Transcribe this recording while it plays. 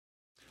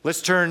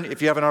Let's turn,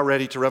 if you haven't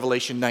already, to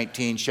Revelation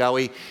 19, shall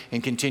we?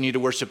 And continue to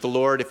worship the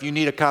Lord. If you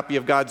need a copy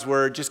of God's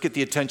Word, just get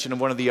the attention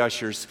of one of the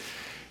ushers,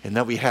 and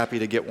they'll be happy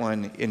to get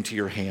one into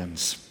your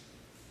hands.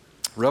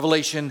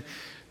 Revelation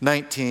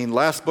 19,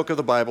 last book of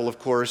the Bible, of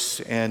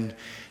course, and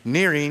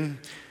nearing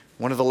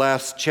one of the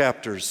last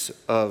chapters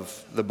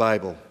of the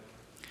Bible.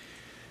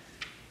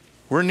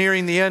 We're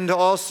nearing the end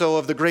also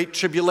of the Great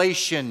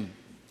Tribulation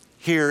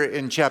here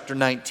in chapter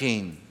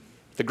 19.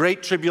 The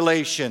Great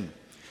Tribulation.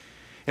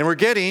 And we're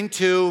getting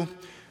to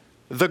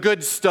the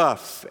good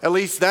stuff. At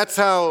least that's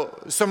how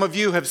some of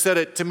you have said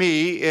it to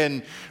me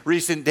in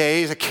recent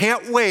days. I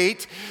can't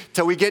wait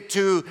till we get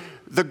to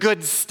the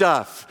good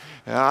stuff.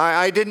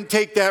 I didn't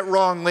take that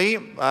wrongly.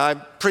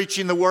 I'm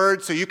preaching the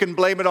word, so you can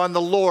blame it on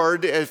the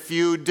Lord if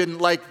you didn't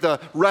like the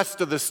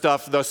rest of the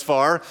stuff thus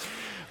far.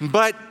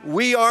 But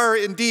we are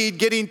indeed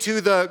getting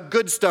to the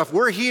good stuff.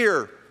 We're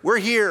here.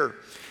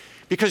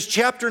 Because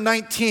chapter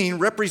 19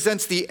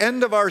 represents the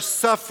end of our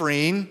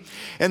suffering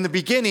and the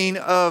beginning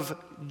of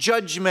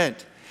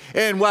judgment.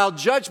 And while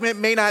judgment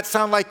may not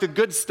sound like the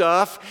good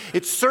stuff,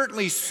 it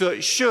certainly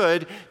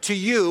should to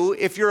you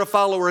if you're a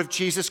follower of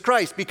Jesus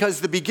Christ.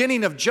 Because the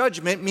beginning of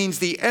judgment means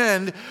the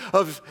end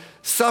of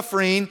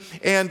suffering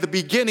and the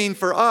beginning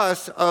for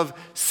us of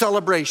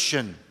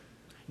celebration.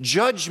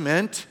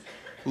 Judgment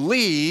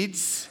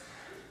leads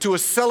to a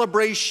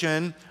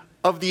celebration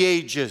of the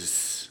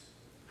ages.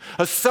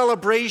 A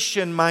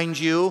celebration, mind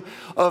you,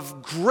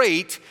 of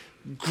great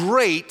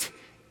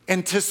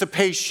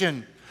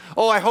anticipation.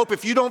 Oh, I hope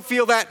if you don't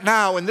feel that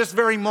now, in this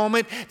very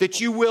moment,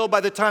 that you will by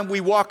the time we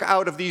walk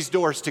out of these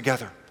doors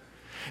together.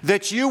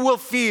 That you will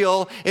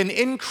feel an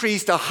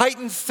increased, a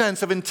heightened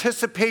sense of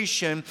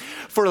anticipation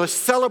for a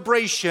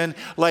celebration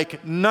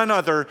like none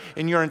other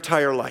in your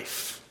entire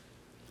life.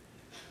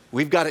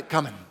 We've got it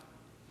coming,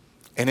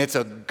 and it's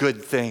a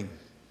good thing.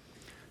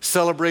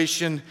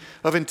 Celebration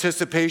of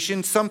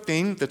anticipation,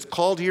 something that's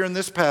called here in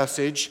this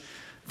passage,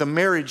 the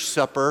marriage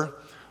supper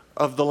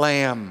of the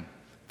Lamb.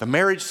 The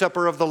marriage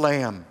supper of the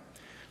Lamb.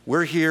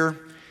 We're here,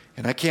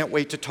 and I can't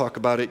wait to talk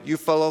about it. You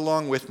follow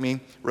along with me.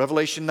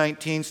 Revelation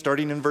 19,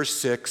 starting in verse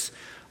 6.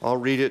 I'll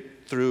read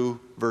it through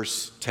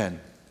verse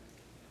 10.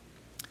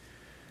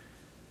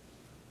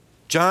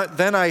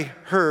 Then I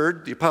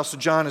heard, the Apostle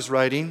John is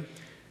writing,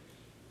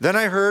 then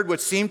I heard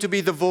what seemed to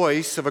be the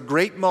voice of a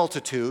great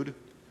multitude,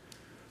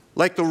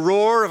 like the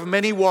roar of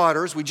many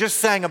waters. We just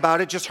sang about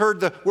it, just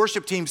heard the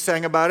worship team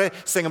sing about it,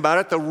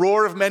 the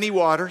roar of many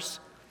waters.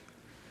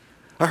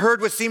 I heard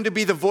what seemed to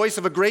be the voice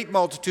of a great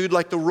multitude,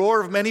 like the roar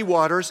of many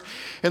waters,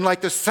 and like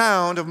the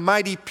sound of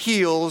mighty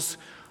peals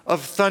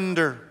of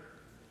thunder,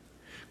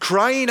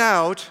 crying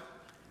out,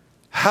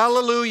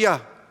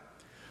 Hallelujah,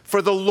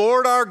 for the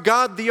Lord our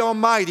God, the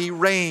Almighty,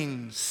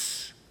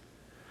 reigns.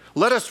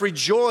 Let us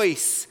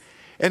rejoice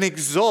and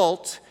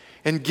exult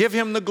and give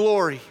him the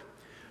glory.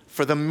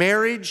 For the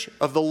marriage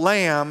of the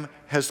Lamb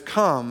has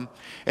come,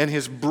 and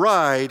his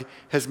bride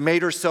has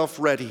made herself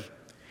ready.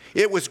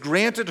 It was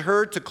granted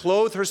her to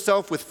clothe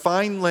herself with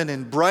fine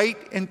linen, bright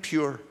and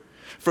pure.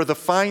 For the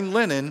fine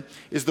linen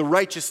is the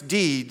righteous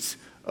deeds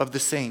of the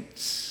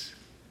saints.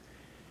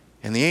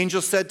 And the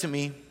angel said to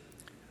me,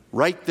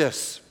 write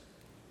this,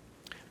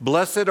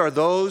 blessed are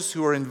those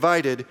who are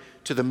invited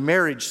to the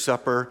marriage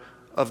supper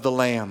of the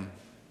Lamb.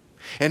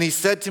 And he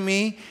said to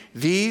me,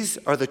 these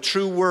are the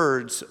true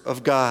words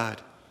of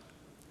God.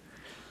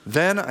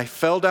 Then I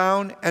fell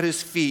down at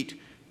his feet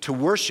to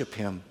worship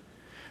him.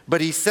 But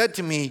he said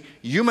to me,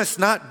 you must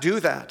not do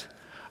that.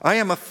 I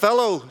am a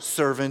fellow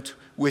servant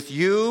with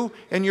you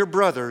and your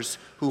brothers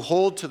who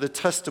hold to the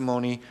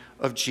testimony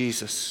of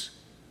Jesus.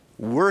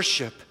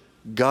 Worship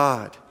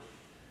God.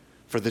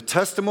 For the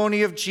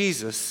testimony of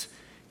Jesus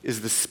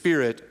is the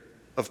spirit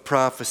of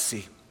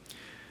prophecy.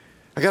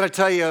 I got to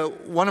tell you,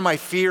 one of my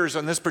fears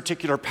on this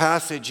particular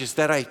passage is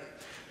that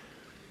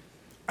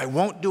I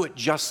won't do it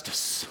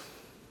justice.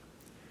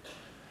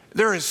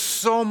 There is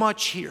so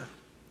much here.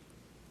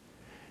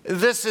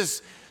 This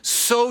is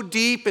so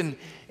deep and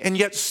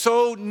yet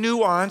so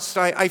nuanced.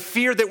 I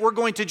fear that we're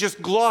going to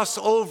just gloss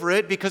over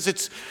it because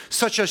it's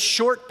such a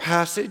short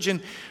passage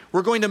and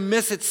we're going to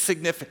miss its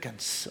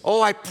significance.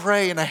 Oh, I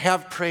pray and I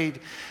have prayed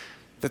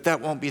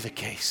that won't be the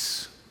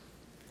case.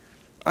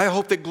 I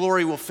hope that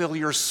glory will fill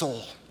your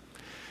soul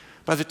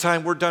by the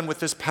time we're done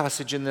with this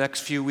passage in the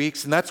next few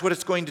weeks, and that's what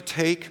it's going to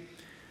take.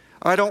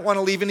 I don't want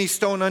to leave any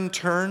stone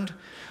unturned.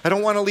 I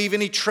don't want to leave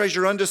any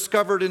treasure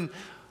undiscovered and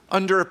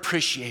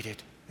underappreciated.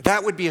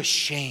 That would be a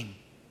shame.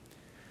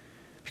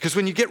 Because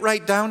when you get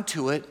right down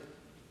to it,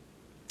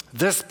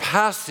 this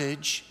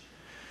passage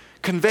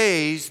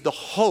conveys the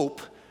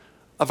hope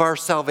of our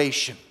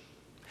salvation.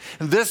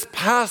 This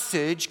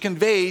passage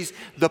conveys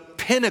the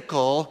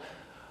pinnacle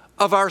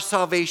of our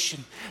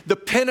salvation, the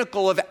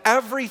pinnacle of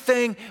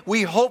everything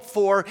we hope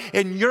for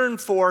and yearn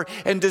for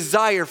and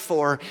desire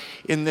for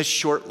in this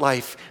short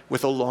life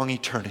with a long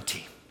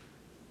eternity.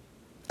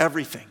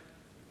 Everything.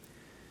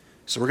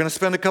 So we're going to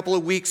spend a couple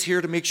of weeks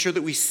here to make sure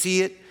that we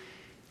see it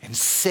and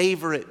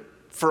savor it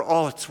for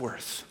all it's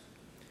worth.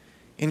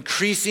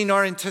 Increasing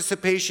our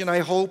anticipation, I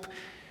hope,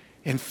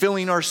 and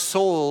filling our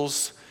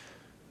souls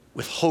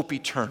with hope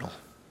eternal.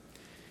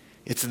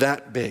 It's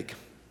that big.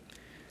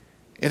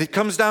 And it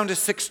comes down to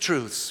 6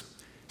 truths.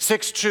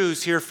 6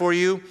 truths here for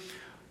you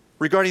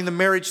regarding the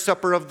marriage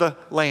supper of the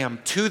Lamb.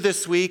 2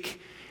 this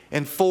week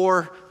and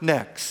 4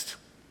 next.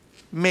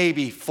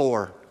 Maybe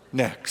 4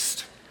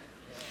 next.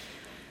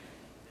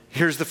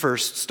 Here's the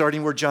first,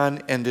 starting where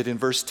John ended in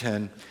verse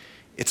 10.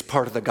 It's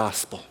part of the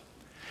gospel.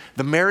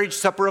 The marriage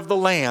supper of the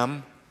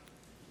Lamb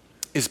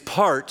is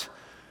part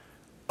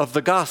of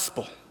the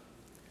gospel.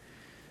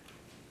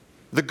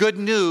 The good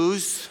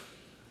news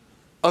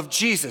of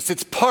Jesus.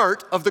 It's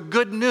part of the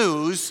good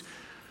news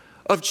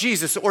of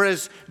Jesus. Or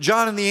as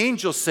John and the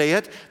angels say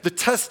it, the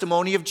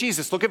testimony of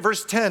Jesus. Look at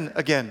verse 10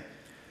 again.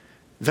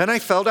 Then I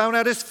fell down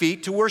at his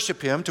feet to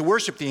worship him, to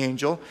worship the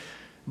angel.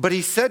 But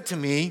he said to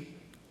me,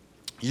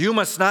 you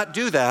must not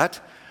do that.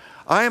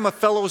 I am a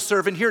fellow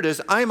servant. Here it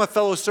is. I am a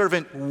fellow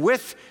servant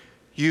with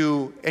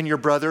you and your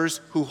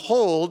brothers who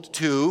hold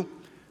to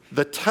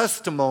the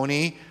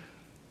testimony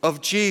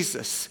of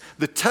Jesus.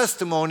 The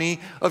testimony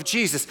of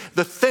Jesus.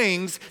 The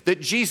things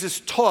that Jesus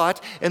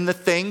taught and the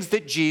things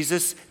that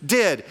Jesus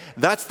did.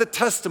 That's the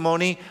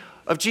testimony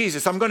of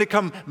Jesus. I'm going to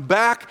come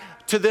back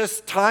to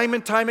this time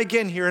and time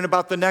again here in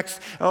about the next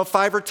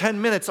 5 or 10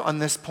 minutes on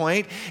this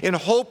point, in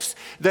hopes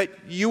that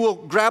you will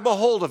grab a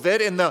hold of it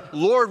and the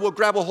Lord will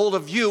grab a hold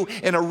of you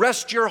and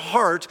arrest your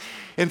heart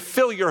and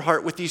fill your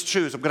heart with these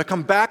truths. I'm going to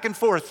come back and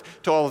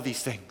forth to all of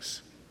these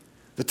things.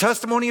 The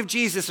testimony of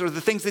Jesus are the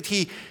things that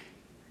he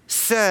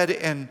said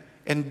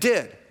and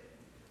did.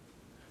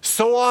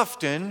 So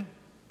often,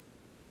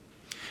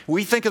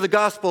 we think of the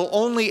gospel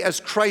only as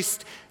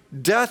Christ's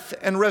death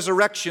and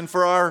resurrection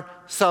for our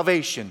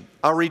salvation,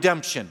 our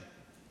redemption.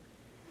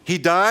 He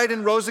died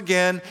and rose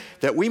again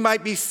that we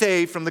might be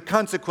saved from the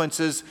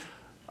consequences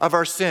of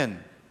our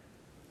sin.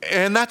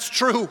 And that's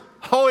true.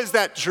 How is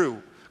that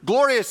true?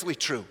 Gloriously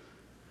true.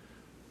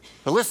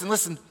 But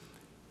listen,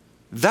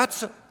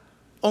 that's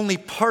only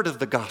part of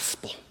the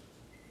gospel.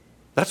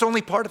 That's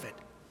only part of it.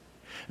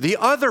 The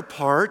other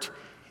part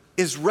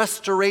is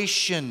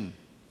restoration.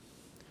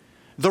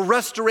 The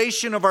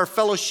restoration of our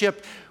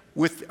fellowship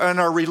and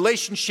our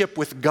relationship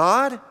with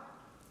God,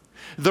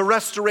 the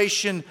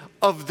restoration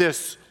of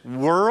this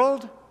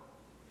world,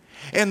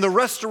 and the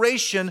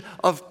restoration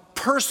of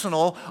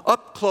personal,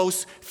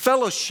 up-close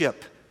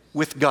fellowship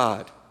with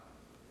God.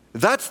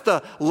 That's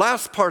the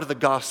last part of the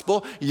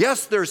gospel.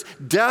 Yes, there's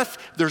death,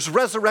 there's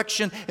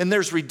resurrection, and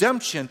there's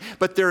redemption,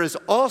 but there is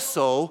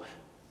also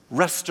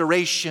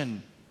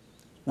restoration.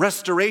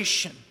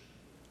 Restoration.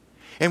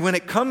 And when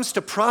it comes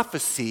to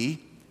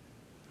prophecy,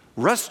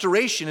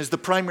 restoration is the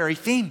primary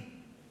theme,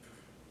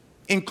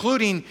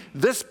 including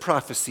this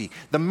prophecy,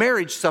 the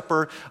marriage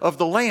supper of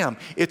the Lamb.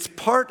 It's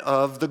part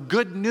of the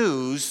good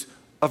news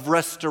of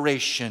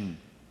restoration.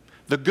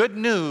 The good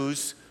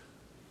news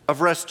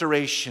of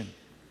restoration.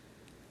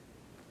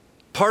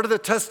 Part of the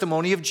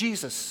testimony of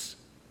Jesus.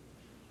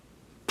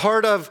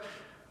 Part of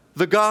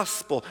the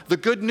gospel. The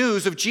good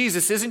news of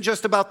Jesus isn't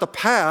just about the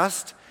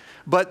past,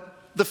 but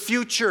the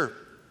future.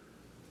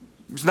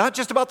 It's not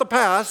just about the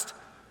past,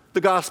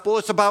 the gospel,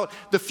 it's about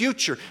the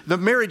future, the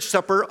marriage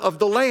supper of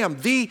the Lamb,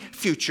 the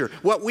future,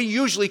 what we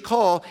usually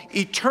call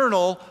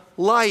eternal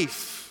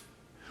life.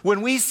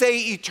 When we say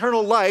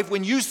eternal life,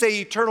 when you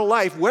say eternal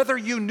life, whether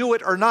you knew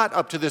it or not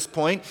up to this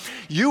point,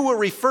 you were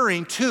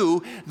referring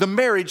to the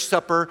marriage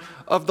supper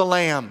of the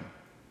Lamb,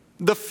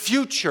 the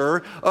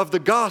future of the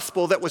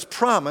gospel that was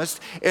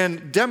promised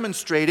and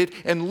demonstrated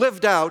and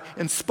lived out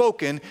and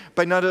spoken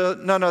by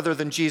none other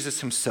than Jesus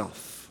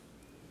himself.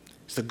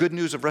 It's the good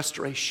news of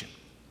restoration.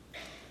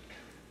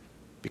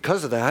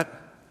 Because of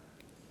that,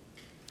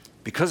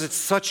 because it's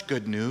such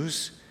good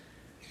news,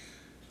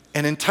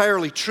 and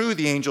entirely true,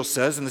 the angel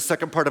says in the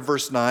second part of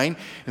verse 9,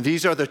 and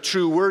these are the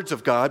true words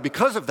of God,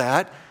 because of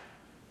that,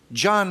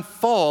 John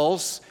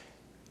falls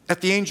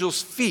at the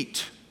angel's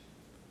feet.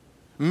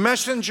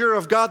 Messenger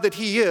of God that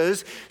he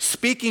is,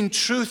 speaking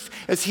truth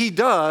as he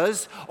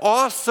does,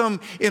 awesome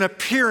in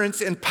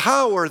appearance and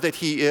power that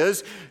he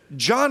is,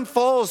 John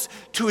falls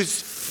to his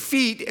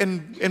feet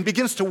and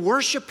begins to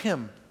worship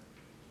him.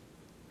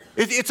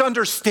 It's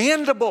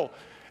understandable,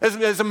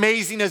 as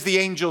amazing as the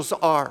angels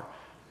are.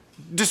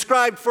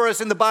 Described for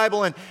us in the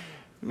Bible in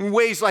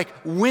ways like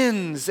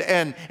winds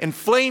and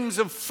flames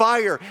of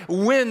fire.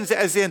 Winds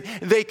as in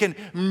they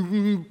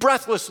can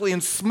breathlessly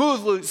and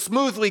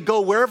smoothly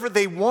go wherever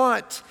they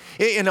want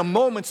in a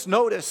moment's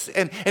notice.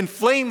 And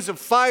flames of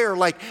fire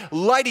like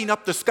lighting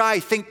up the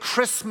sky. Think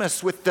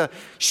Christmas with the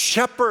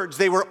shepherds.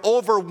 They were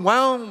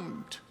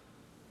overwhelmed.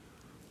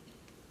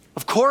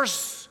 Of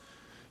course,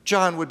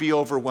 John would be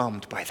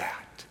overwhelmed by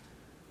that,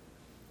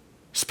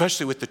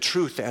 especially with the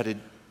truth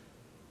added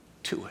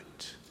to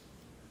it.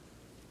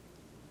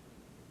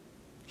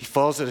 He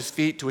falls at his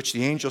feet, to which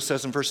the angel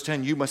says in verse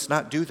 10, you must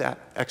not do that,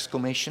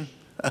 exclamation.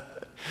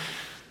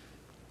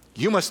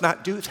 You must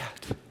not do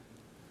that.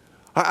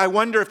 I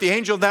wonder if the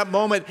angel in that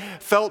moment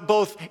felt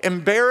both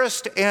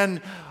embarrassed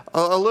and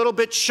a little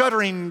bit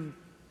shuddering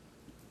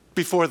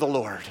before the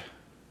Lord.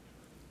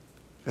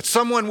 That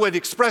someone would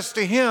express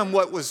to him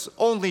what was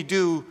only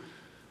due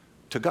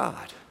to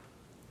God.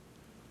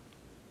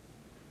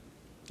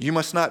 You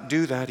must not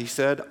do that, he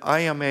said. I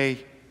am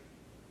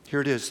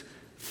here it is,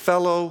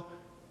 fellow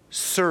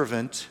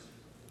servant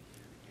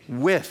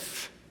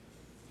with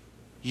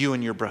you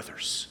and your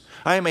brothers.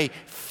 I am a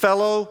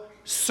fellow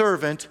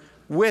servant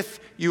with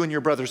you and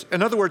your brothers.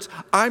 In other words,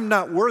 I'm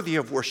not worthy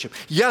of worship.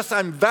 Yes,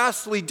 I'm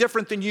vastly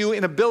different than you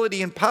in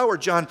ability and power,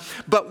 John,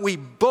 but we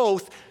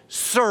both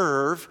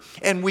serve,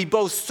 and we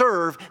both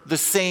serve the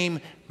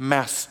same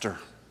master.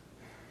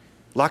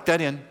 Lock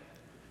that in.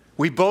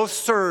 We both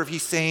serve,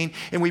 he's saying,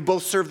 and we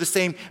both serve the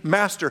same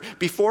master,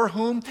 before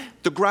whom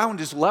the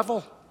ground is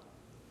level.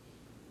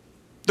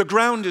 The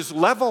ground is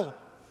level.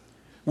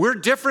 We're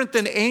different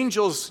than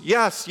angels,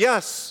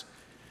 yes.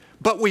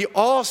 But we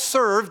all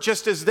serve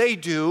just as they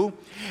do,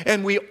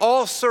 and we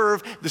all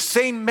serve the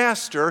same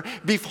master,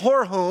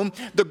 before whom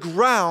the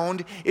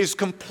ground is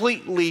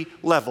completely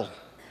level.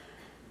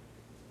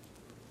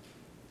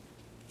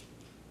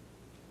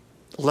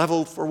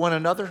 Level for one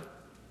another,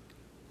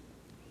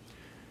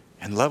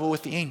 and level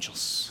with the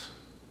angels.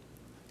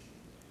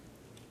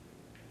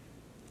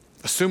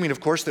 Assuming, of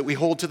course, that we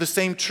hold to the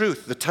same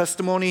truth, the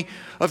testimony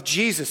of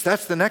Jesus.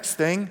 That's the next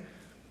thing.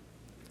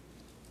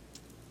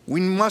 We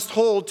must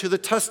hold to the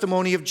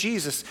testimony of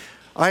Jesus.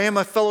 I am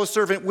a fellow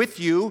servant with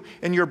you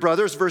and your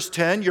brothers, verse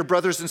 10, your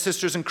brothers and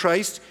sisters in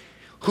Christ,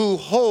 who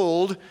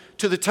hold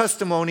to the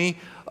testimony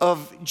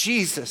of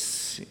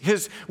Jesus,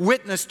 his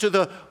witness to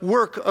the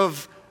work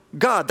of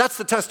God. That's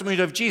the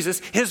testimony of Jesus,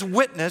 his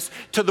witness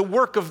to the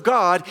work of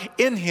God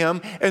in him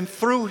and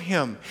through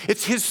him.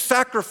 It's his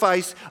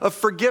sacrifice of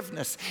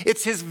forgiveness.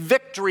 It's his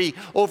victory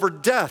over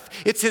death.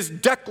 It's his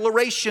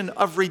declaration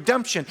of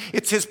redemption.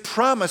 It's his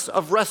promise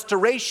of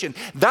restoration.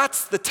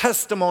 That's the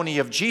testimony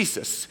of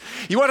Jesus.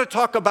 You want to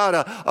talk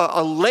about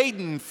a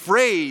laden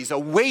phrase, a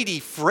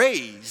weighty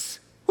phrase.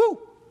 Woo!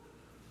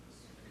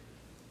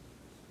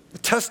 The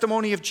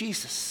testimony of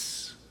Jesus.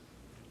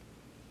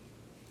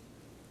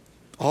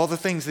 All the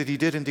things that he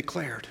did and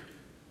declared.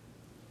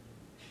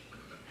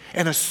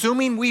 And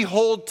assuming we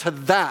hold to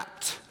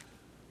that,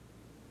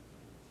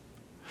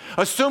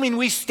 assuming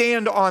we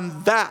stand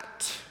on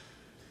that,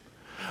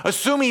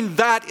 assuming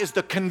that is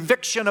the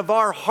conviction of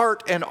our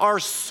heart and our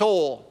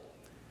soul,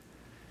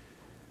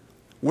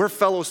 we're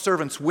fellow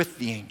servants with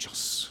the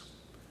angels,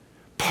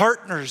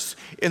 partners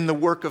in the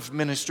work of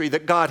ministry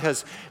that God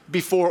has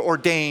before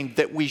ordained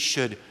that we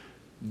should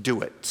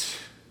do it,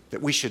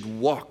 that we should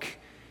walk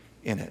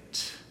in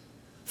it.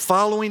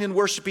 Following and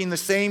worshiping the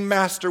same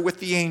master with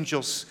the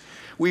angels,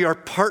 we are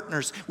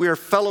partners, we are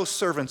fellow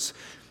servants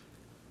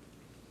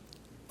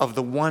of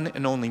the one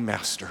and only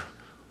master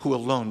who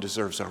alone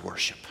deserves our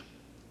worship.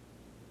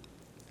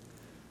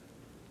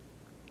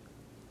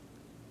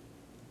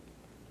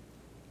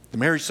 The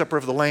marriage supper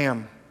of the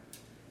Lamb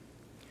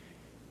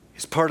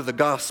is part of the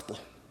gospel,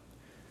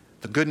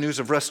 the good news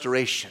of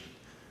restoration,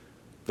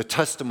 the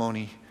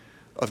testimony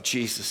of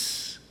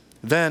Jesus.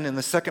 Then in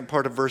the second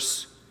part of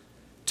verse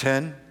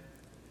 10,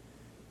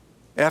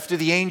 after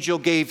the angel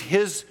gave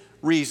his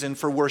reason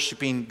for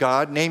worshiping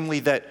God,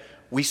 namely that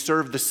we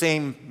serve the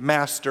same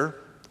master,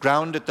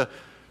 ground at the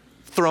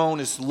throne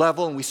is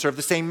level and we serve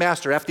the same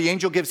master. After the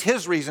angel gives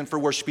his reason for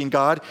worshiping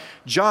God,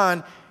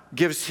 John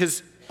gives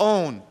his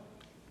own,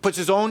 puts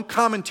his own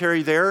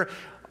commentary there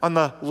on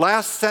the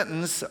last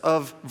sentence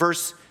of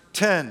verse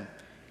 10.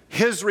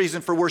 His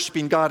reason for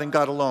worshiping God and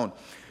God alone.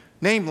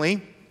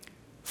 Namely,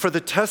 for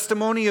the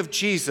testimony of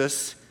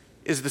Jesus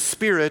is the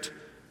spirit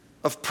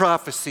of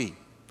prophecy.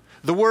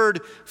 The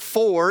word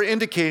for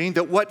indicating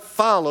that what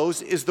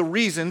follows is the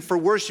reason for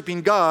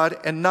worshiping God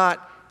and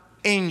not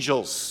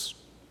angels.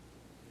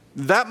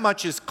 That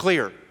much is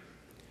clear.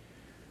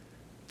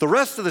 The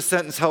rest of the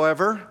sentence,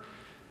 however,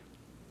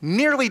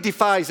 nearly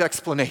defies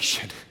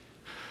explanation.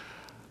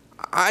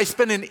 I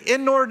spent an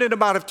inordinate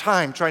amount of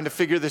time trying to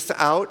figure this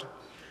out.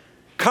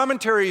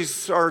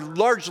 Commentaries are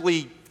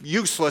largely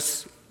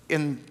useless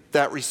in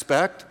that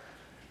respect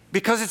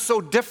because it's so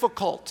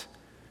difficult.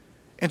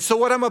 And so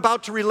what I'm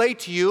about to relate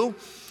to you,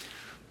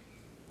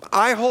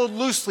 I hold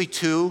loosely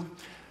to,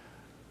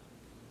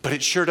 but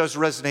it sure does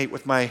resonate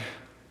with my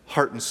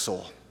heart and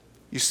soul.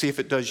 You see if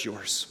it does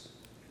yours.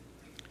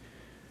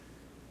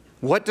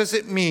 What does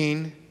it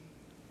mean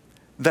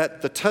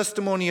that the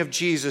testimony of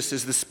Jesus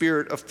is the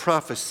spirit of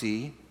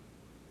prophecy?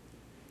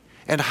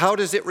 And how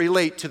does it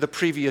relate to the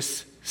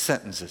previous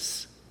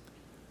sentences?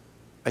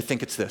 I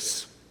think it's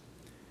this.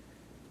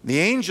 The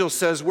angel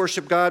says,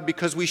 worship God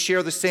because we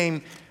share the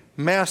same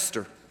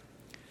master.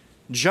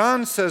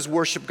 John says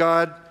worship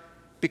God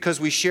because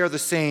we share the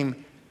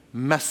same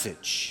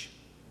message.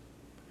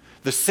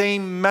 The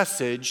same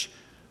message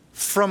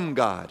from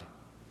God,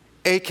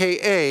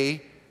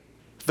 aka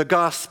the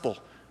gospel,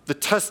 the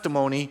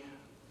testimony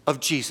of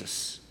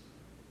Jesus.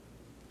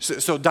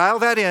 So dial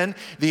that in.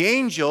 The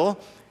angel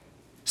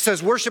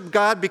says worship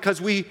God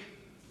because we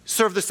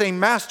serve the same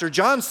master.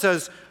 John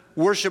says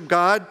worship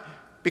God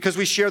because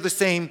we share the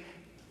same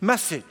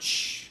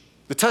message,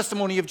 the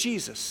testimony of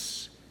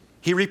Jesus.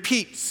 He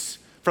repeats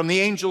from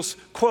the angel's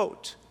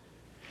quote.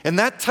 And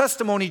that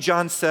testimony,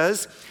 John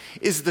says,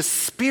 is the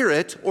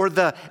spirit or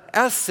the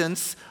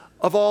essence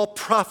of all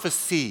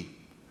prophecy.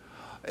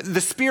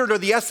 The spirit or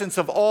the essence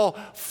of all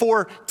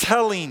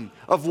foretelling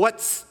of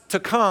what's to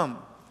come.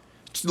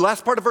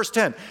 Last part of verse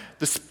 10.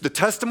 The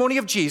testimony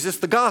of Jesus,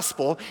 the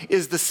gospel,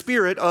 is the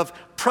spirit of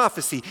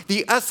prophecy,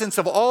 the essence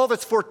of all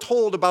that's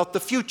foretold about the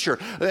future,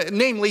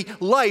 namely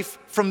life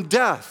from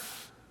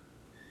death,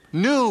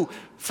 new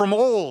from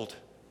old,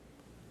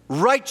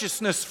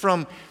 righteousness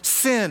from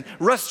sin,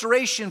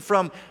 restoration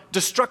from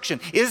destruction.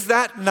 Is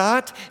that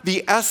not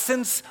the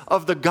essence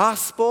of the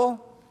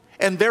gospel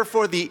and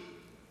therefore the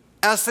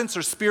essence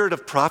or spirit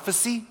of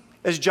prophecy,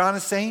 as John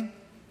is saying?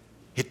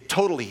 It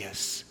totally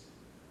is.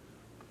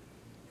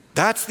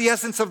 That's the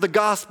essence of the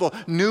gospel,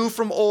 new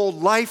from old,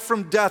 life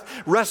from death,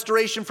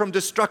 restoration from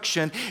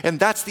destruction, and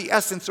that's the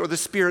essence or the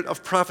spirit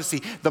of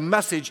prophecy, the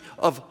message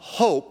of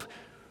hope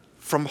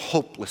from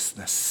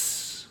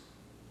hopelessness.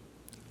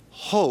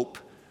 Hope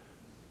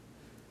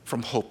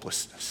from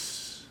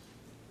hopelessness.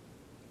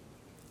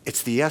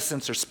 It's the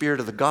essence or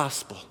spirit of the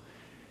gospel.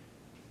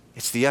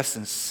 It's the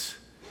essence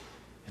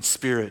and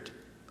spirit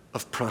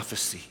of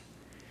prophecy.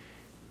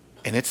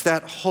 And it's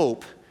that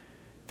hope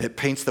that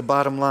paints the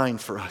bottom line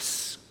for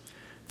us.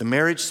 The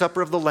marriage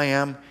supper of the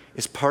Lamb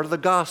is part of the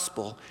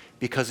gospel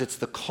because it's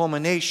the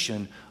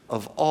culmination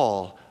of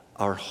all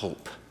our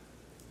hope.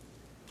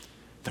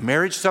 The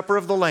marriage supper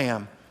of the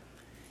Lamb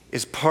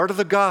is part of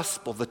the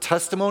gospel, the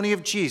testimony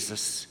of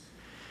Jesus,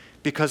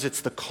 because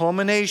it's the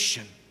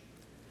culmination,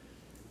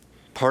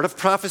 part of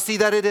prophecy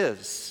that it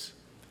is.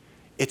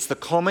 It's the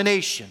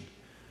culmination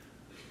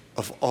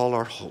of all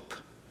our hope.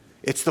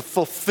 It's the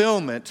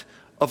fulfillment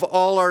of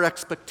all our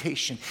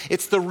expectation.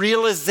 It's the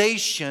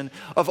realization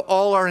of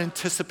all our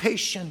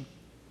anticipation,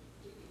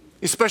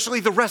 especially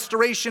the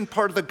restoration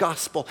part of the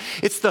gospel.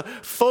 It's the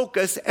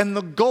focus and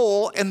the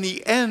goal and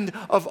the end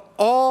of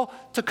all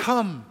to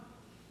come.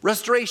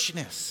 Restoration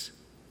is.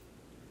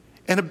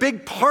 And a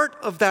big part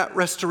of that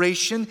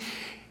restoration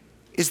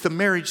is the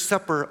marriage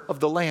supper of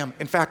the Lamb.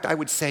 In fact, I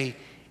would say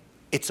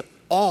it's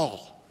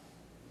all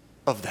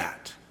of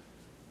that.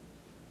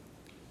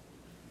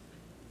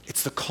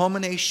 It's the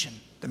culmination.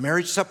 The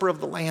marriage supper of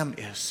the Lamb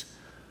is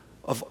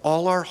of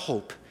all our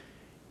hope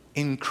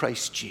in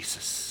Christ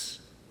Jesus.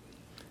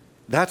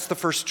 That's the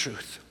first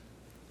truth.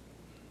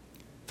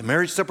 The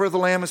marriage supper of the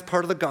Lamb is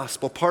part of the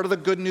gospel, part of the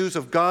good news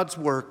of God's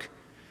work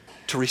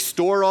to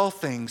restore all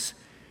things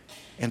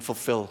and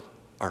fulfill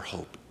our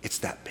hope. It's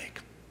that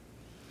big.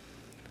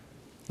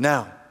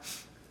 Now,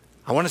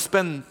 I want to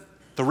spend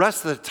the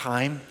rest of the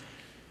time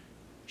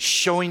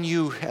showing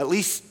you at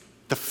least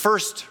the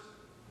first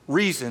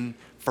reason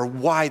for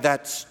why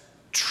that's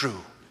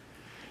true.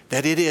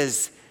 That it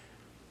is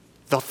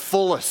the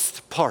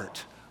fullest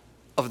part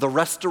of the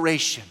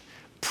restoration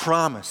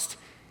promised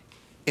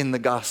in the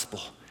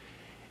gospel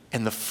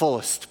and the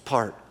fullest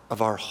part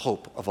of our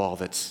hope of all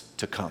that's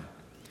to come.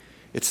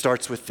 It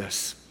starts with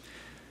this.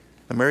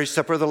 The marriage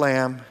supper of the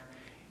Lamb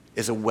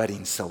is a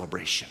wedding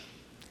celebration.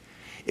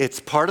 It's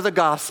part of the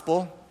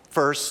gospel,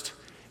 first,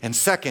 and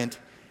second,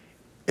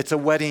 it's a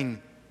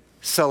wedding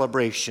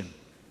celebration.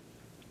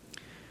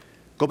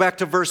 Go back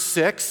to verse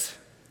 6.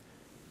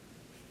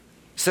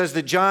 It says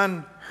that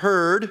John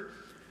heard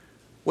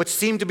what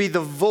seemed to be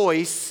the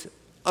voice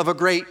of a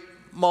great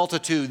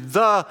multitude.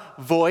 The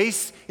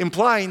voice,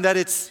 implying that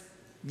it's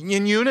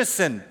in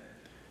unison.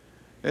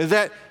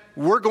 That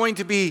we're going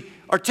to be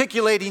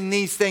articulating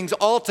these things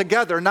all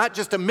together, not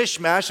just a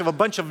mishmash of a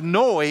bunch of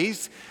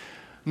noise,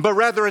 but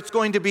rather it's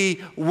going to be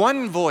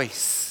one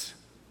voice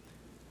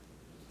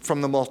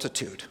from the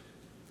multitude.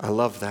 I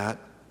love that.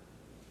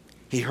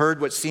 He heard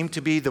what seemed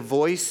to be the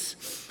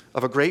voice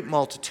of a great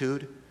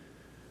multitude,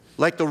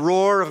 like the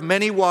roar of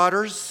many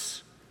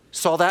waters.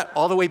 Saw that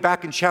all the way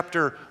back in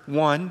chapter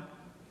 1.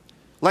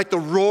 Like the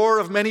roar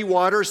of many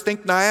waters,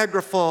 think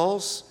Niagara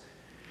Falls.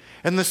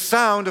 And the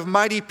sound of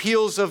mighty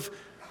peals of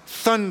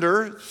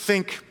thunder,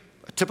 think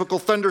a typical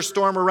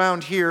thunderstorm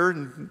around here,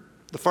 and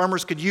the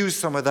farmers could use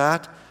some of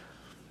that.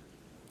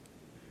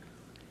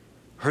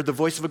 Heard the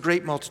voice of a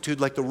great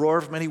multitude, like the roar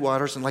of many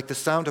waters, and like the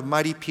sound of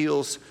mighty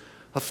peals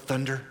of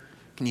thunder.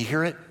 Can you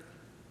hear it?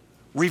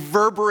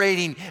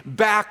 Reverberating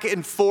back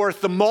and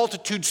forth, the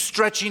multitude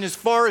stretching as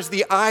far as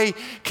the eye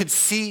could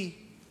see.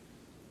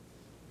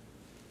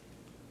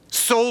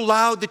 So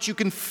loud that you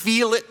can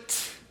feel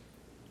it.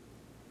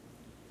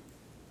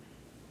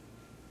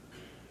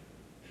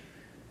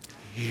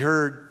 He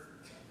heard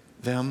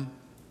them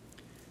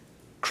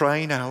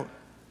crying out,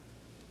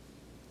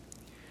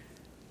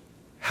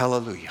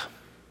 "Hallelujah!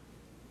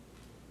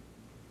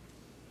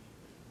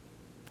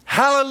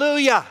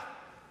 Hallelujah!"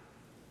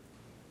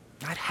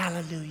 Not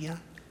hallelujah.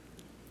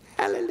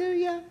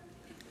 Hallelujah.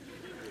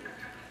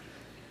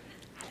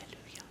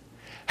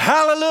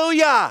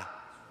 Hallelujah. Hallelujah.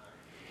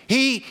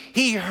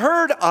 He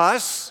heard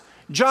us,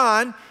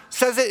 John,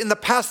 says it in the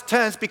past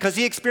tense because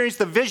he experienced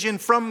the vision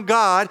from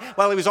God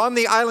while he was on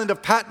the island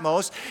of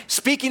Patmos,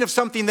 speaking of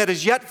something that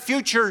is yet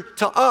future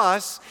to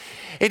us.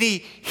 And he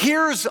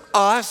hears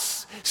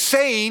us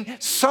saying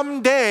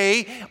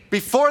someday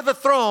before the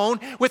throne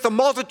with a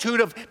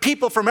multitude of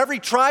people from every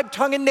tribe,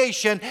 tongue, and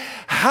nation,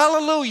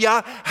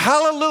 hallelujah,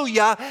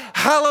 hallelujah,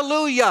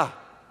 hallelujah.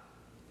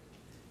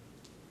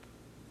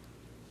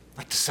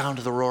 Like the sound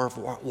of the roar of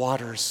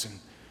waters and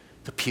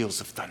the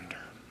peals of thunder,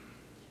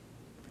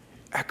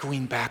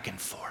 echoing back and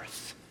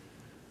forth,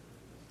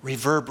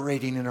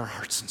 reverberating in our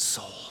hearts and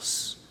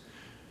souls,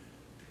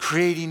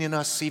 creating in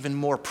us even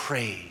more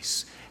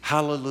praise.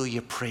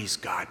 Hallelujah, praise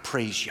God,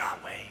 praise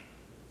Yahweh.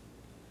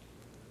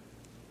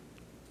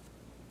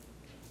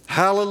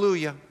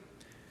 Hallelujah,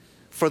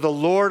 for the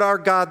Lord our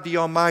God, the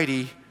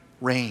Almighty,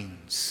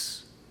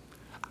 reigns.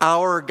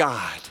 Our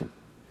God,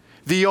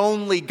 the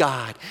only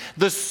God,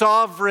 the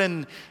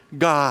sovereign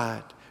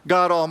God,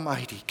 God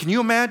Almighty. Can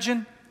you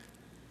imagine?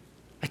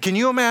 Can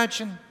you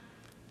imagine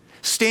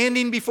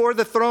standing before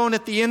the throne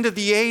at the end of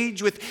the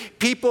age with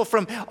people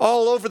from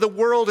all over the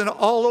world and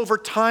all over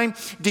time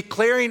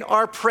declaring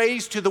our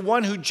praise to the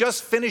one who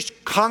just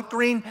finished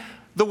conquering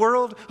the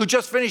world, who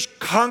just finished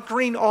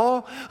conquering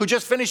all, who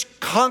just finished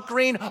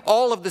conquering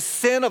all of the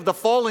sin of the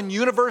fallen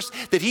universe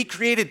that he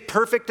created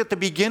perfect at the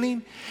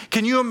beginning?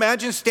 Can you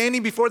imagine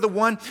standing before the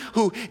one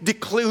who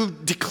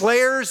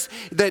declares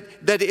that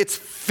it's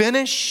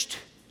finished?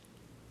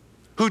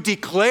 Who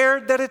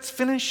declared that it's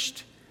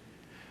finished?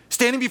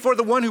 Standing before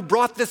the one who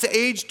brought this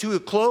age to a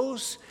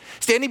close?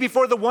 Standing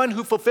before the one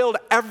who fulfilled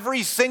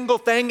every single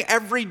thing,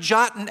 every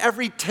jot and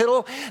every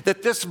tittle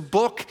that this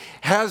book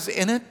has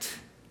in it?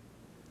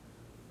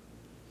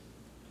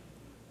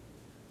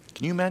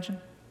 Can you imagine?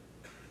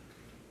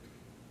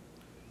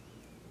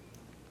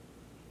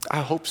 I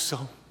hope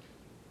so.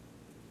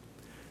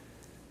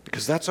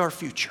 Because that's our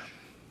future.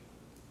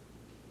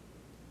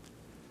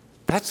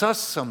 That's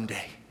us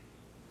someday.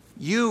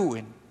 You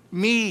and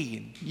me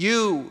and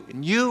you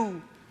and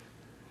you.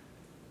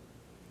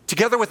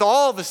 Together with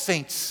all the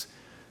saints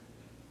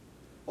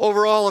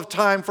over all of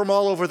time from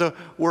all over the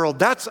world.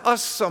 That's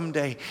us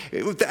someday.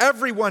 With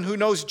everyone who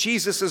knows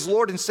Jesus as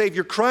Lord and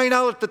Savior, crying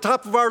out at the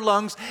top of our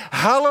lungs,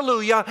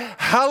 hallelujah,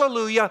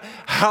 hallelujah,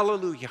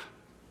 hallelujah.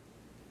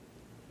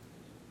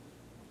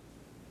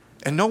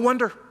 And no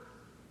wonder.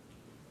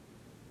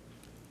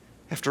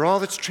 After all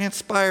that's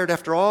transpired,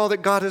 after all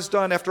that God has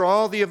done, after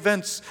all the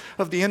events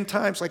of the end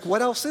times, like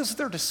what else is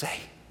there to say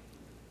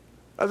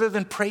other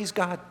than praise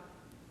God?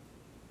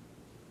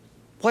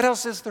 What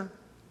else is there?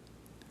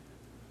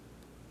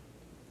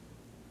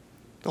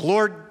 The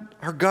Lord,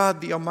 our God,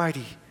 the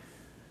Almighty,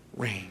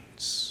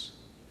 reigns.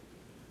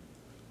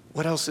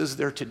 What else is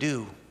there to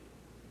do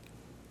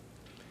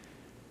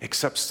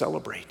except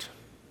celebrate?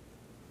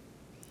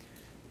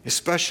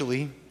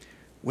 Especially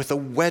with a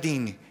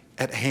wedding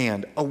at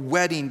hand, a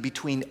wedding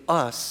between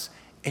us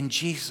and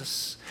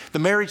Jesus. The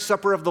marriage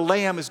supper of the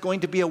Lamb is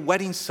going to be a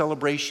wedding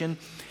celebration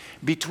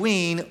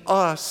between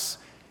us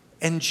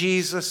and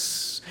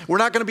Jesus. We're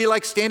not going to be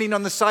like standing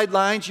on the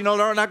sidelines, we're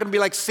not going to be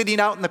like sitting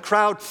out in the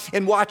crowd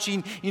and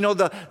watching,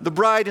 the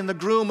bride and the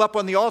groom up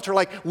on the altar.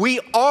 Like, we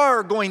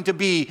are going to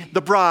be the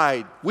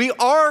bride. We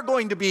are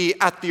going to be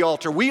at the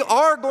altar. We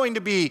are going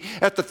to be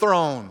at the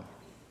throne.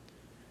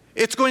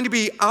 It's going to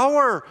be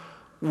our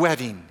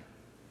wedding.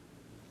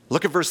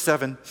 Look at verse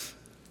 7.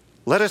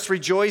 Let us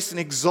rejoice and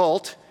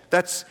exult.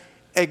 That's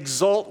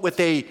exult with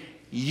a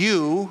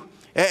U,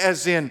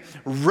 as in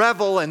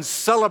revel and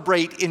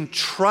celebrate in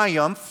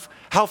triumph.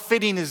 How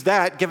fitting is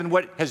that, given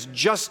what has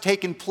just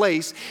taken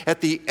place at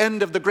the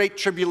end of the Great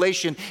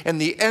Tribulation and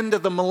the end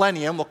of the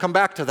millennium? We'll come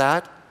back to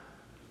that.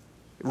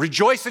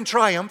 Rejoice in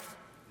triumph.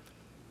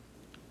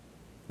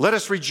 Let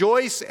us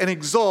rejoice and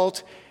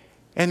exult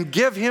and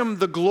give him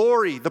the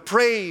glory, the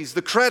praise,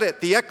 the credit,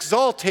 the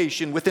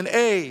exaltation with an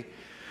A.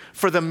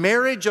 For the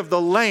marriage of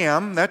the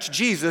Lamb, that's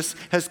Jesus,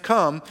 has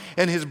come,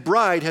 and his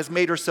bride has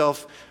made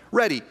herself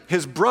ready.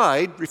 His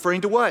bride,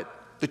 referring to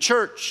what? The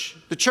church,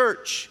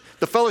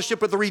 the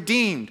fellowship of the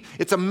redeemed.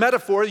 It's a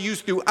metaphor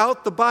used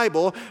throughout the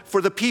Bible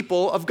for the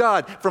people of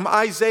God, from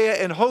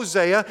Isaiah and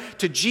Hosea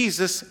to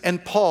Jesus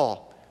and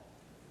Paul.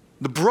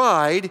 The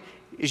bride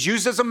is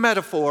used as a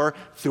metaphor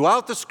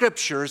throughout the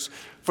scriptures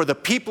for the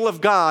people of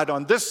God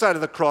on this side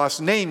of the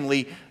cross,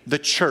 namely the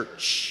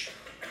church,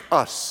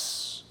 us.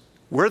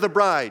 We're the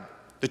bride.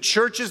 The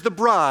church is the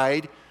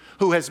bride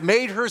who has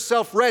made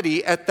herself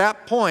ready at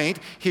that point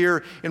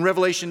here in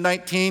Revelation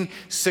 19,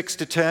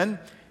 6-10.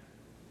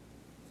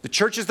 The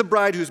church is the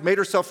bride who's made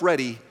herself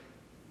ready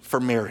for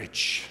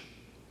marriage.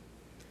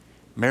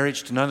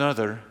 Marriage to none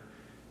other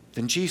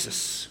than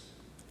Jesus.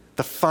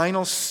 The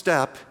final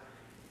step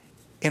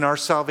in our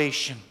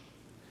salvation.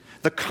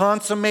 The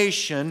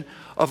consummation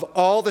of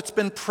all that's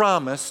been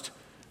promised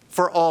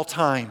for all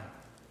time.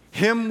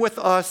 Him with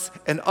us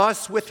and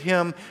us with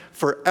him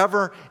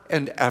forever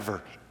and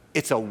ever.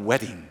 It's a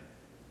wedding.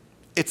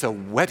 It's a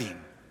wedding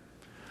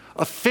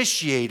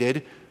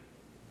officiated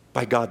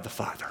by God the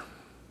Father.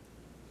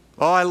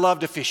 Oh, I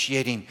loved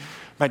officiating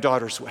my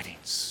daughter's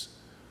weddings.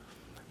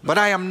 But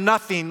I am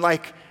nothing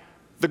like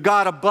the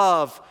God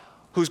above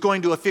who's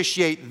going to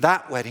officiate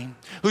that wedding,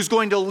 who's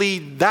going to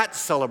lead that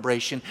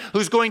celebration,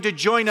 who's going to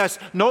join us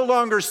no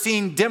longer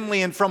seen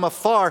dimly and from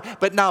afar,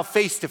 but now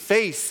face to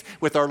face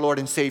with our Lord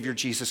and Savior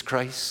Jesus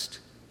Christ.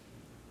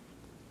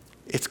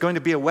 It's going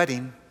to be a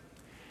wedding,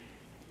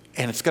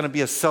 and it's going to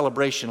be a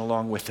celebration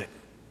along with it,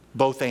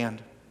 both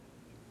and.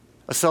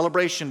 A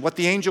celebration, what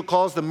the angel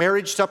calls the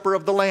marriage supper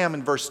of the Lamb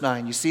in verse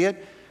 9. You see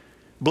it?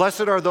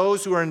 Blessed are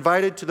those who are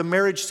invited to the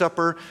marriage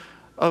supper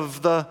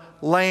of the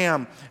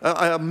Lamb.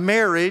 A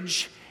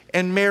marriage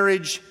and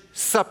marriage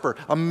supper.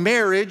 A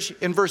marriage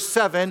in verse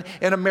 7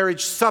 and a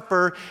marriage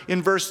supper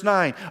in verse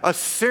 9. A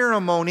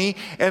ceremony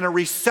and a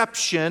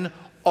reception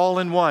all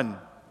in one,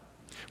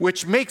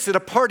 which makes it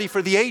a party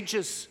for the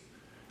ages.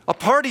 A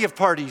party of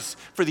parties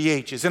for the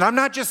ages. And I'm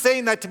not just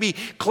saying that to be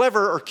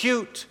clever or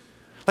cute.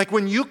 Like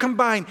when you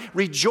combine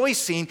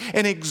rejoicing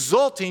and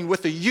exulting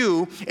with a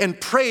you and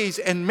praise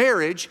and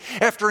marriage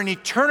after an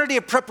eternity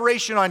of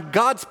preparation on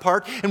God's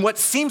part and what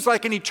seems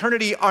like an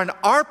eternity on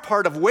our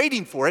part of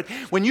waiting for it,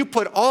 when you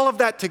put all of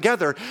that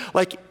together,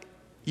 like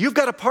you've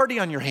got a party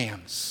on your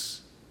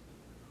hands.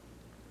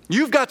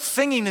 You've got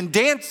singing and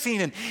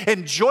dancing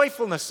and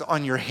joyfulness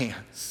on your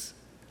hands.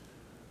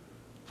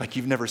 Like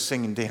you've never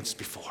sung and danced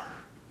before.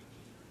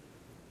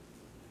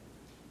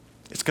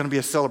 It's going to be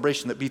a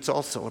celebration that beats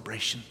all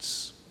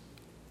celebrations.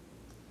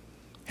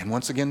 And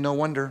once again, no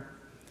wonder.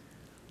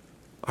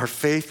 Our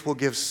faith will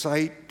give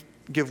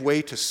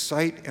way to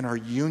sight, and our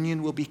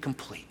union will be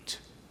complete.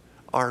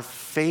 Our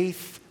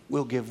faith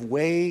will give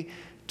way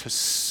to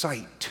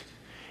sight,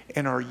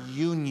 and our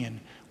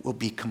union will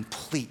be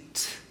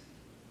complete.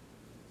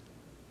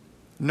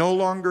 No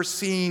longer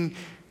seen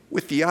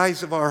with the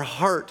eyes of our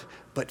heart,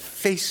 but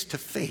face to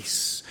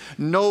face.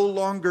 No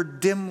longer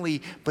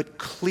dimly, but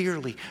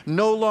clearly.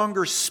 No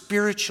longer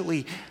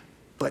spiritually,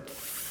 but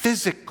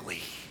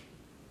physically.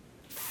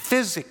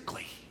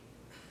 Physically.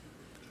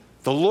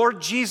 The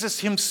Lord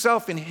Jesus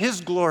himself in his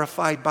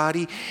glorified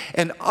body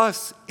and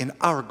us in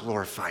our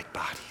glorified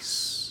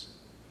bodies.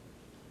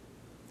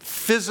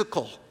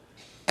 Physical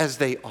as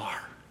they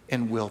are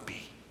and will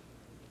be.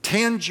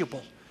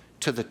 Tangible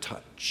to the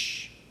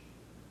touch.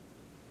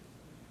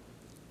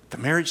 The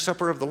marriage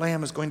supper of the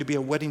Lamb is going to be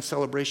a wedding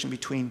celebration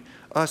between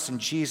us and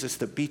Jesus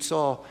that beats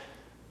all,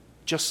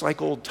 just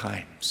like old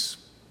times.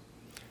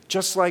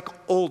 Just like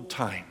old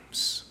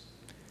times.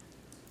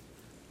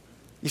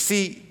 You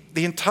see,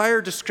 the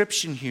entire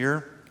description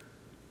here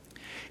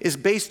is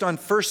based on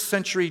first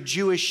century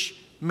Jewish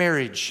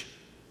marriage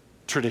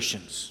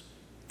traditions.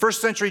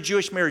 First century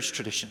Jewish marriage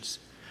traditions.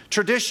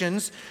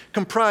 Traditions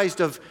comprised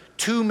of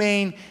two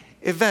main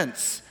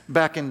events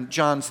back in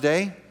John's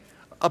day: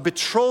 a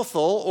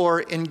betrothal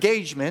or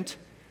engagement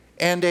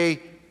and a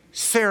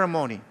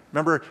ceremony.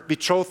 Remember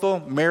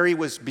betrothal? Mary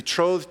was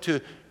betrothed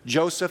to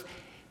Joseph.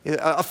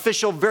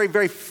 Official, very,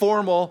 very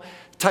formal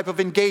type of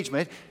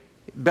engagement.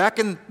 Back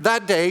in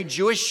that day,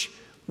 Jewish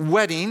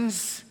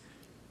weddings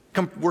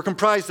were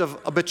comprised of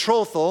a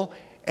betrothal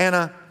and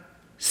a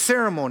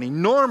ceremony,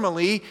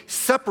 normally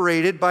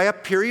separated by a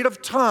period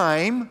of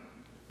time,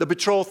 the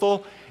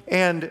betrothal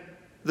and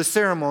the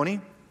ceremony,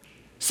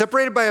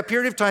 separated by a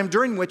period of time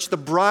during which the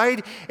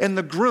bride and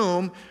the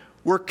groom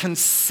were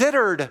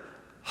considered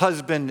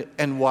husband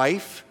and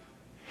wife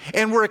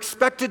and were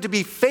expected to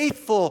be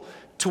faithful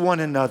to one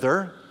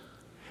another,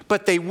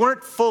 but they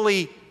weren't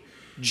fully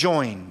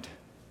joined.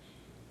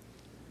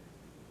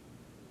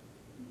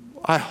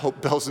 I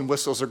hope bells and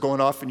whistles are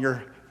going off in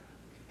your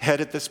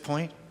head at this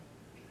point.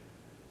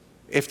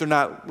 If they're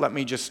not, let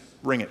me just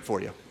ring it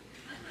for you.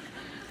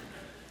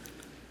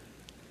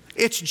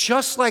 It's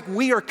just like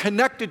we are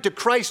connected to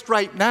Christ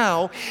right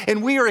now,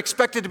 and we are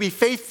expected to be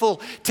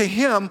faithful to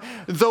him,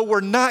 though we're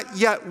not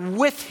yet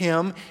with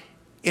him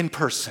in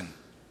person.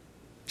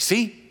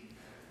 See?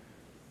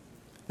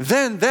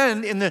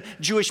 Then in the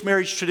Jewish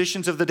marriage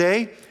traditions of the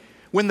day,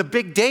 when the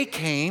big day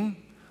came,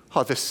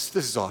 this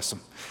is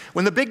awesome.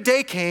 When the big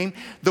day came,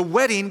 the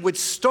wedding would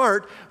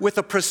start with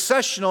a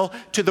processional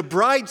to the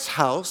bride's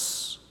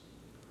house,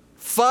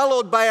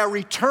 followed by a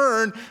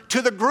return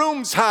to the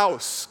groom's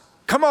house.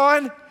 Come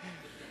on.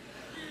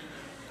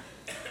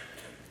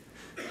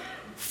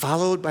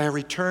 Followed by a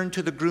return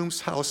to the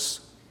groom's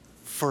house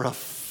for a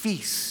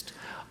feast,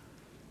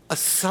 a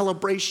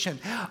celebration,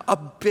 a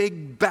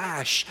big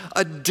bash,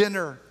 a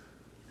dinner.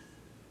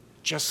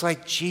 Just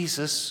like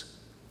Jesus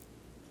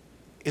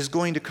is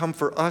going to come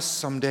for us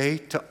someday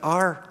to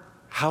our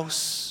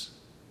house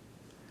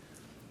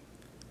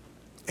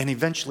and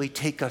eventually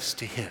take us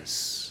to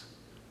his.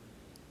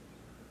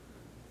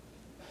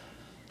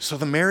 So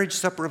the marriage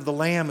supper of the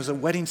Lamb is a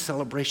wedding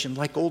celebration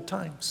like old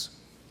times.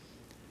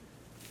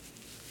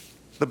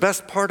 The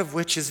best part of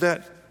which is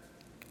that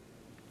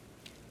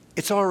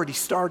it's already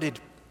started.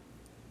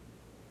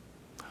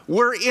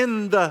 We're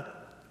in the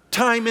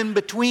time in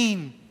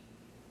between.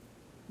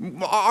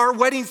 Our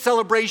wedding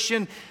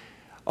celebration,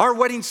 our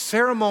wedding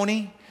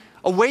ceremony,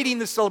 awaiting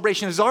the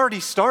celebration has already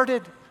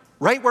started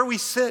right where we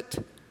sit.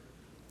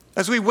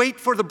 As we wait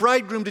for the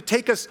bridegroom to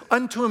take us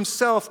unto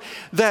himself,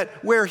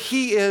 that where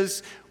he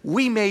is,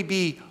 we may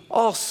be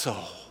also.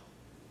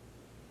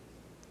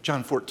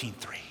 John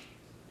 14:3.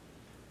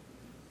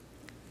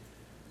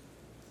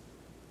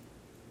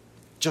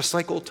 Just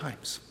like old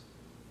times.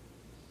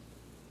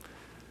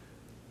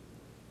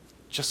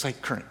 Just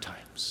like current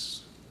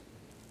times.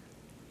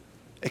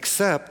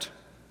 Except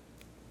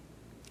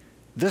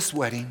this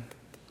wedding,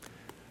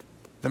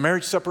 the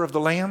marriage supper of the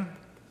Lamb,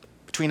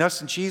 between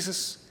us and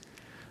Jesus,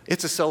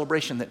 it's a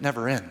celebration that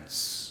never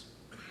ends.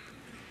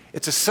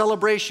 It's a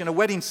celebration, a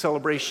wedding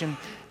celebration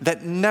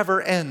that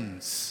never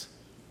ends.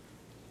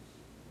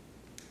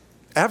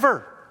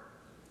 Ever.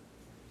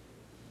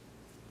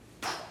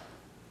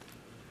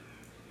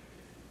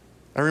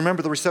 I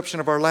remember the reception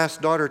of our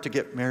last daughter to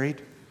get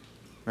married.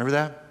 Remember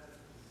that?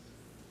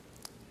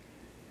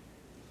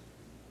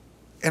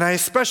 And I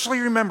especially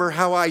remember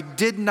how I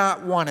did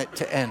not want it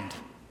to end.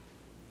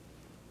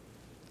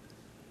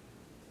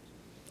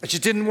 I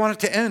just didn't want it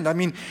to end. I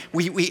mean,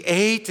 we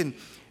ate and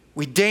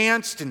we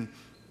danced and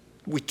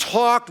we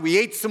talked, we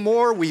ate some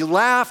more, we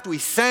laughed, we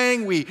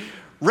sang, we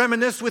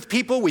reminisced with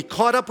people, we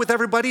caught up with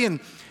everybody, and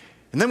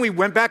then we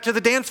went back to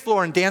the dance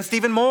floor and danced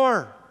even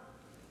more.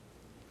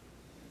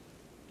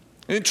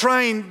 And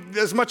trying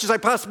as much as I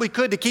possibly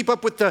could to keep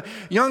up with the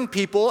young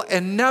people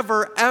and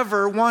never,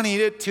 ever wanting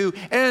it to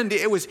end.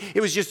 It was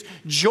just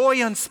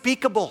joy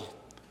unspeakable,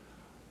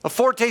 a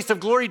foretaste of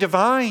glory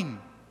divine,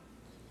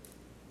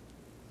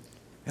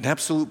 an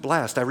absolute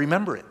blast. I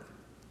remember it.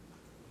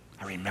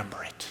 I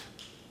remember it.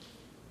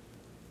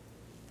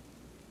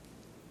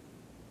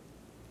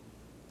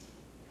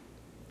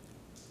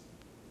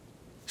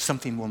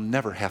 Something we'll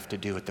never have to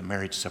do at the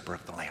marriage supper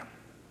of the Lamb.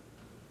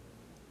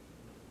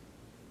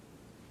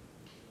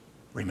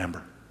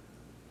 Remember.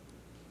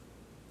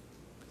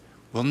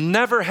 We'll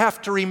never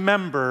have to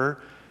remember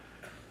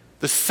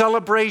the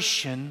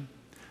celebration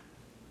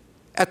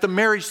at the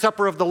marriage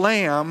supper of the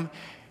Lamb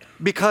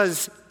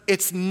because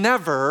it's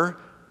never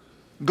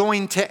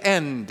going to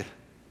end.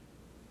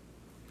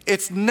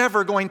 It's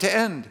never going to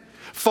end.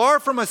 Far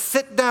from a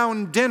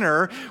sit-down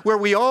dinner where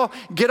we all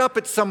get up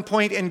at some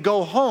point and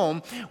go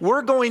home,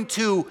 we're going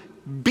to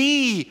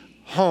be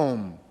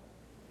home.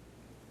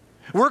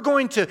 We're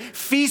going to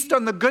feast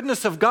on the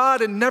goodness of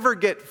God and never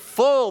get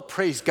full,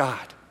 praise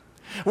God.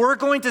 We're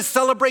going to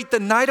celebrate the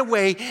night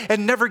away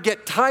and never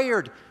get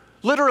tired.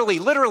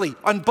 Literally,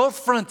 on both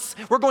fronts.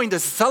 We're going to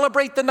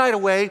celebrate the night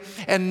away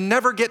and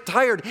never get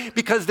tired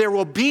because there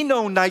will be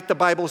no night, the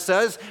Bible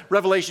says,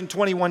 Revelation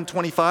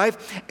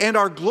 21:25, and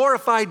our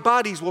glorified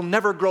bodies will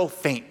never grow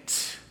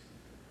faint.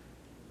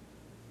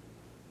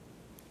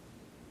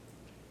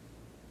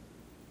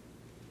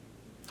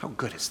 How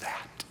good is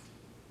that?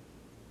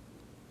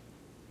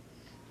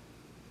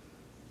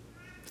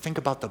 Think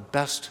about the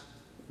best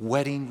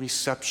wedding,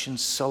 reception,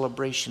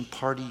 celebration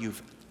party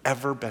you've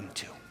ever been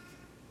to.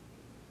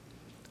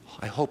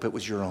 I hope it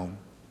was your own.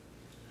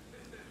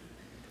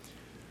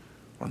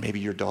 Or maybe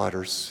your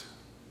daughter's.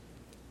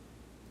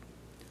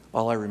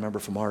 All I remember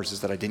from ours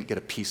is that I didn't get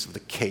a piece of the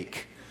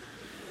cake.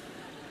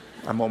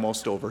 I'm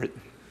almost over it.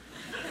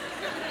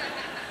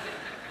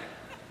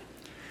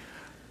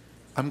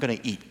 I'm going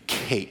to eat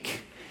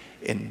cake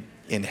in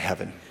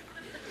heaven.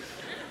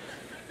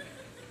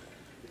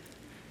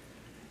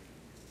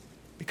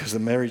 Because the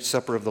marriage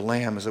supper of the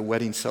Lamb is a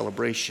wedding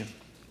celebration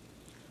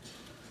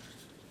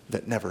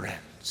that never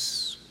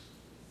ends.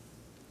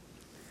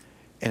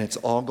 And it's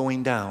all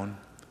going down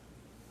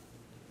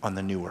on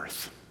the new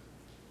earth.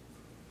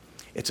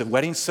 It's a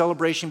wedding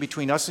celebration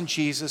between us and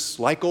Jesus,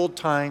 like old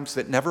times,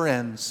 that never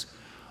ends,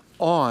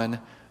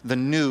 on the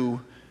new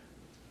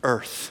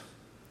earth.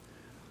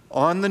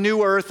 On the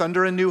new earth,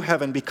 under a new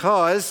heaven,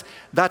 because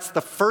that's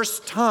the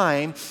first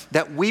time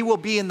that we will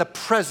be in the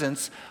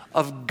presence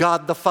of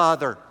God the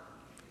Father.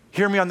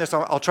 Hear me on this.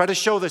 I'll try to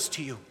show this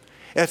to you.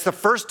 It's the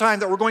first time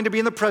that we're going to be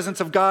in the presence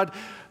of God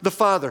the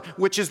Father,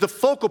 which is the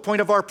focal point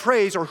of our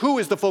praise, or who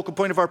is the focal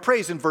point of our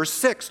praise in verse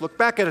 6. Look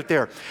back at it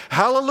there.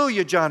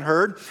 Hallelujah, John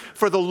heard,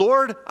 for the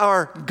Lord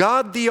our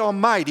God the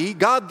Almighty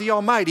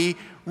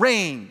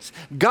reigns.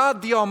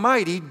 God the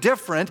Almighty,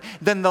 different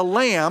than the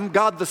Lamb,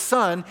 God the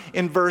Son,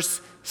 in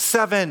verse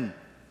 7.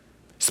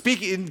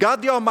 Speaking,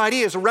 God the Almighty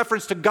is a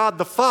reference to God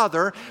the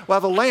Father, while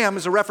the Lamb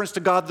is a reference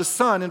to God the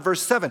Son in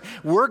verse 7.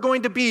 We're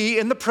going to be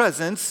in the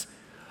presence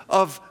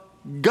of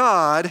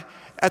God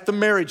at the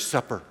marriage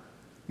supper.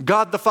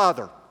 God the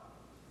Father.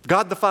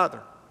 God the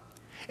Father.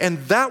 And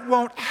that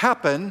won't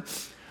happen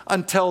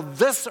until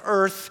this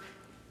earth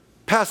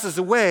passes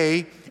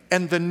away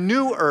and the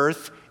new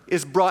earth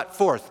is brought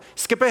forth.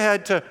 Skip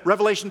ahead to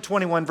Revelation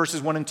 21,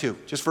 verses 1 and 2,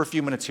 just for a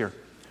few minutes here.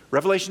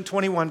 Revelation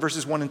 21,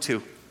 verses 1 and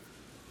 2.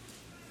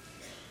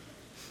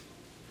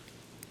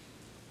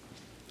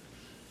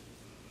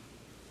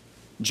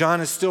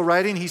 John is still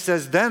writing. He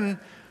says, then,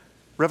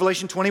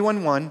 Revelation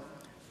 21:1,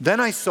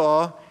 then I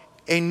saw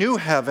a new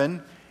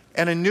heaven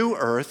and a new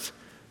earth,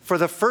 for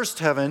the first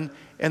heaven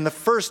and the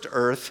first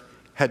earth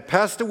had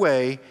passed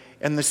away,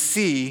 and the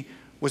sea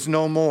was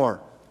no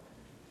more.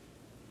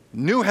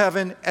 new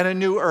heaven and a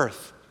new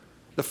earth.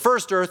 The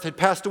first earth had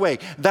passed away.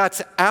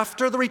 That's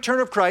after the return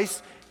of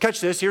Christ.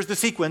 Catch this, here's the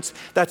sequence.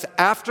 That's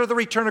after the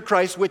return of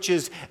Christ, which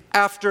is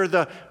after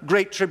the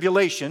Great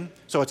Tribulation.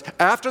 So it's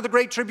after the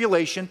Great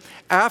Tribulation,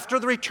 after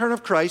the return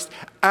of Christ,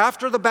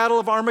 after the Battle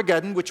of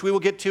Armageddon, which we will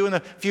get to in a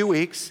few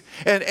weeks,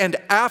 and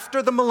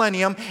after the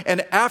millennium,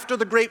 and after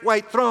the Great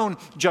White Throne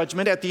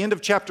judgment at the end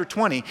of chapter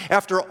 20.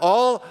 After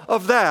all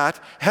of that,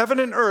 heaven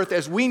and earth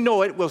as we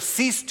know it will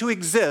cease to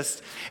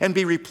exist and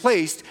be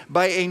replaced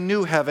by a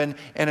new heaven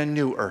and a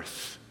new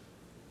earth.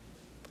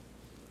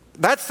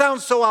 That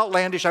sounds so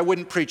outlandish, I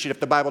wouldn't preach it if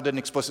the Bible didn't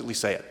explicitly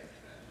say it.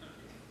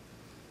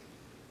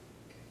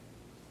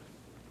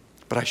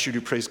 But I sure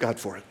do praise God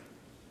for it.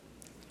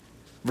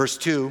 Verse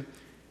 2,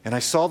 and I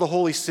saw the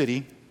holy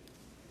city,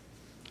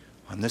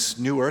 on this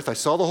new earth, I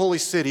saw the holy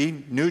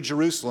city, New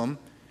Jerusalem,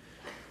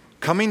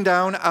 coming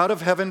down out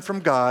of heaven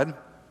from God.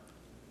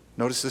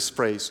 Notice this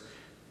phrase,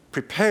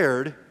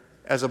 prepared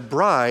as a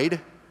bride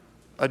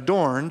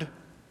adorned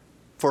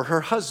for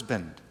her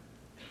husband.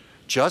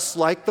 Just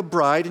like the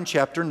bride in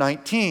chapter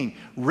 19,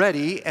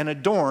 ready and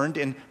adorned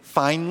in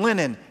fine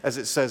linen, as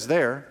it says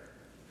there.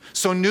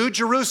 So New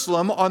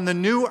Jerusalem on the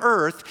new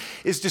earth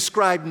is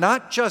described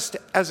not just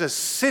as a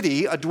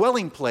city, a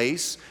dwelling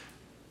place,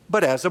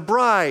 but as a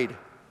bride.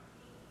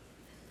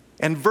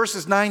 And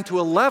verses 9 to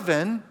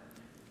 11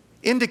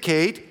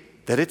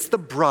 indicate that it's the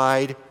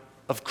bride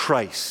of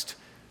Christ,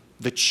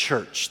 the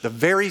church, the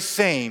very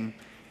same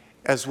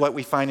as what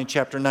we find in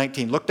chapter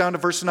 19. Look down to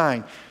verse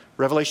 9,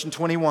 Revelation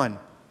 21.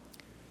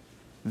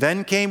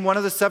 Then came one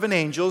of the 7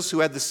 angels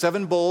who had the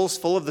 7 bowls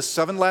full of the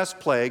 7 last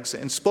plagues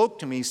and spoke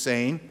to me,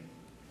 saying,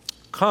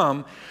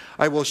 Come,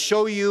 I will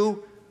show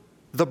you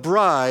the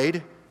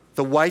bride,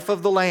 the wife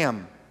of the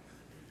Lamb.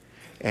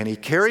 And he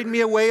carried me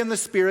away in the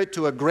Spirit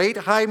to a great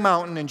high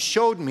mountain and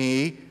showed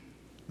me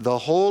the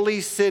holy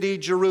city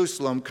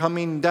Jerusalem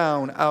coming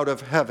down out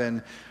of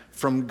heaven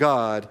from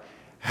God,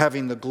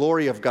 having the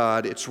glory of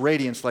God, its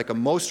radiance like a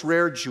most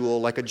rare jewel,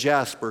 like a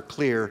jasper,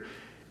 clear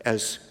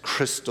as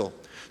crystal.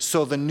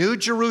 So the new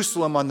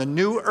Jerusalem on the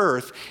new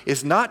earth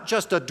is not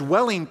just a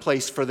dwelling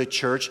place for the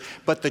church,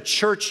 but the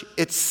church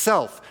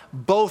itself,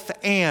 both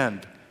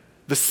and.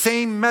 The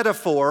same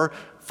metaphor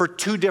for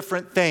 2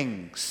 different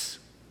things.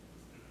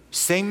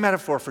 Same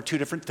metaphor for 2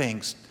 different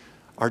things.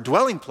 Our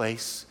dwelling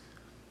place,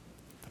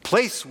 the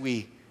place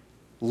we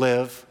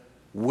live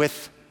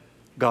with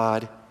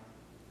God,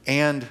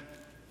 and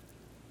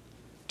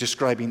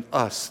describing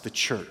us, the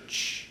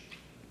church.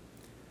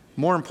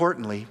 More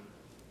importantly,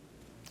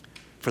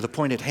 for the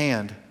point at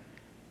hand,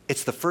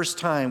 it's the first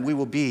time we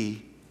will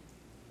be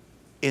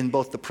in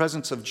both the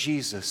presence of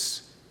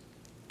Jesus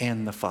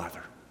and the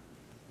Father.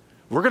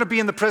 We're going to be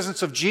in the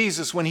presence of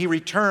Jesus when he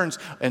returns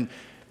and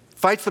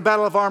fights the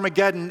battle of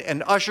Armageddon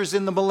and ushers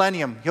in the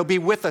millennium. He'll be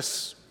with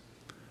us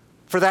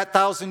for that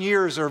 1,000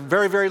 years or a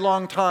very, very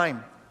long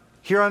time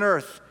here on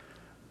earth.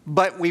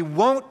 But we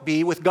won't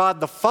be with God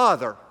the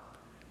Father.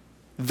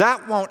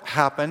 That won't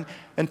happen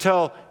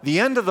until the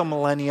end of the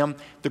millennium,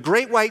 the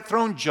great white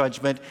throne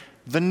judgment,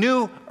 the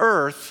new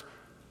earth,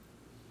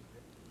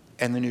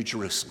 and the new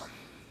Jerusalem,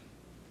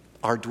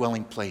 our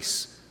dwelling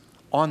place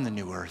on the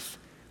new earth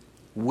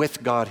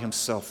with God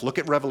himself. Look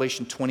at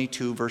Revelation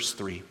 22, verse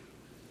 3.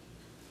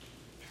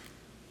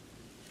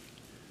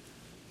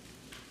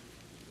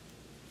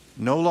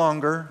 No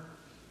longer,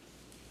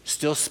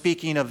 still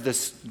speaking of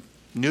this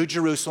new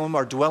Jerusalem,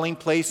 our dwelling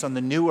place on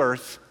the new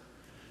earth,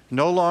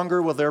 no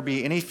longer will there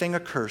be anything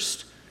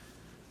accursed,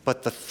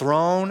 but the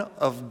throne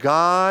of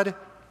God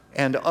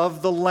and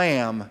of the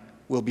Lamb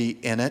will be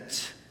in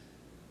it,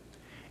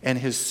 and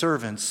his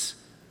servants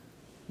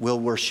will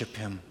worship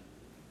him.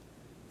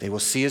 They will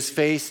see his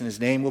face, and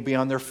his name will be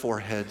on their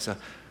foreheads, a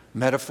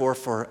metaphor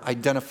for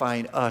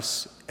identifying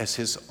us as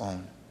his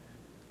own.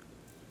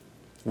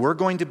 We're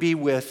going to be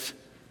with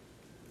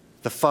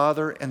the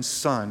Father and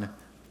Son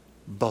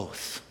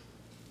both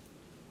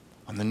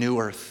on the new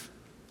earth,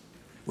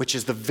 which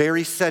is the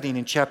very setting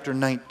in chapter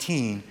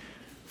 19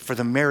 for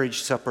the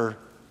marriage supper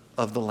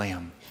of the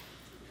Lamb,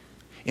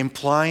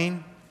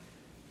 implying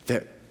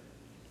that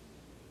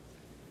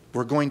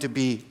we're going to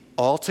be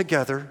all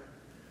together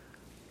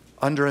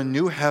under a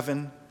new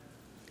heaven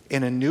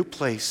in a new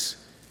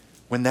place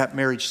when that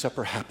marriage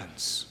supper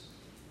happens.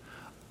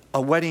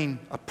 A wedding,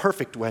 a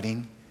perfect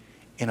wedding,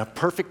 in a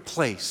perfect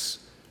place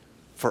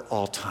for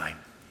all time.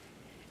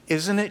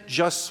 Isn't it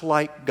just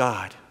like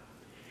God?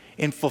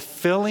 In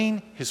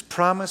fulfilling his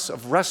promise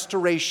of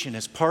restoration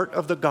as part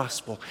of the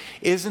gospel,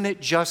 isn't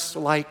it just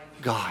like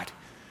God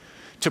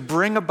to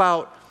bring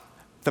about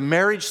the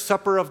marriage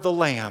supper of the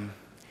Lamb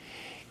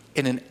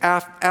in an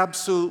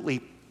absolutely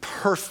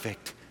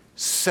perfect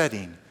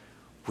setting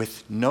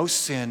with no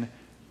sin,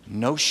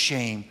 no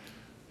shame,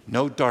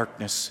 no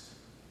darkness,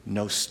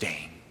 no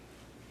stain?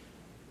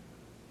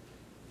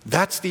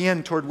 That's the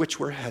end toward which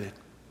we're headed.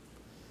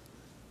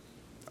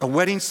 A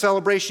wedding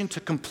celebration to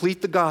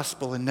complete the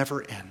gospel and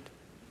never end.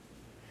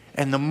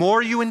 And the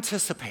more you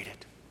anticipate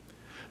it,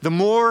 the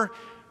more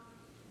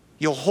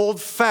you'll hold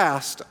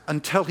fast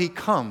until he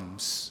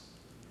comes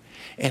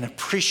and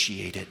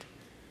appreciate it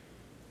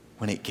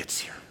when it gets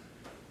here.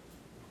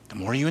 The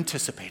more you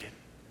anticipate it,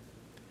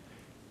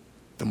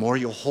 the more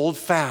you'll hold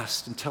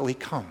fast until he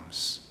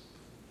comes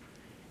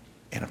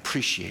and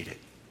appreciate it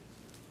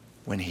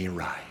when he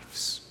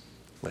arrives.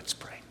 Let's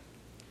pray.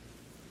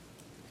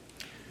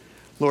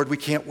 Lord, we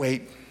can't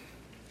wait.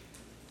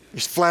 We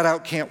just flat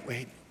out can't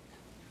wait.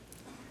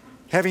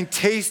 Having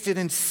tasted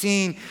and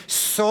seen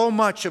so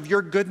much of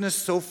your goodness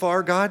so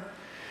far, God,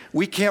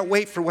 we can't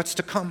wait for what's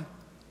to come.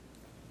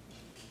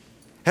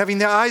 Having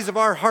the eyes of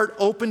our heart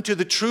open to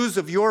the truths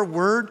of your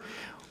word,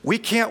 we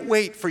can't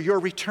wait for your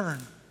return.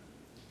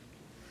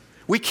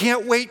 We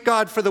can't wait,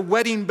 God, for the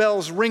wedding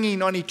bells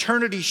ringing on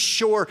eternity's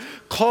shore,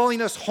 calling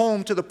us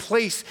home to the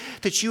place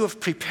that you have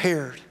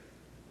prepared.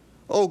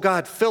 Oh,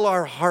 God, fill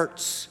our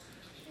hearts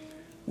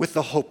with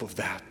the hope of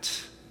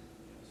that.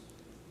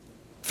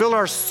 Fill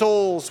our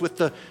souls with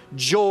the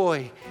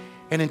joy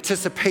and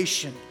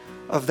anticipation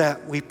of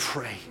that, we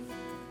pray.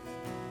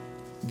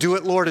 Do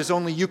it, Lord, as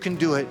only you can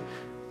do it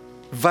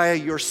via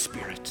your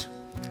Spirit.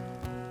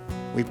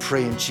 We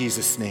pray in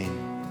Jesus'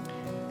 name.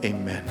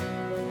 Amen.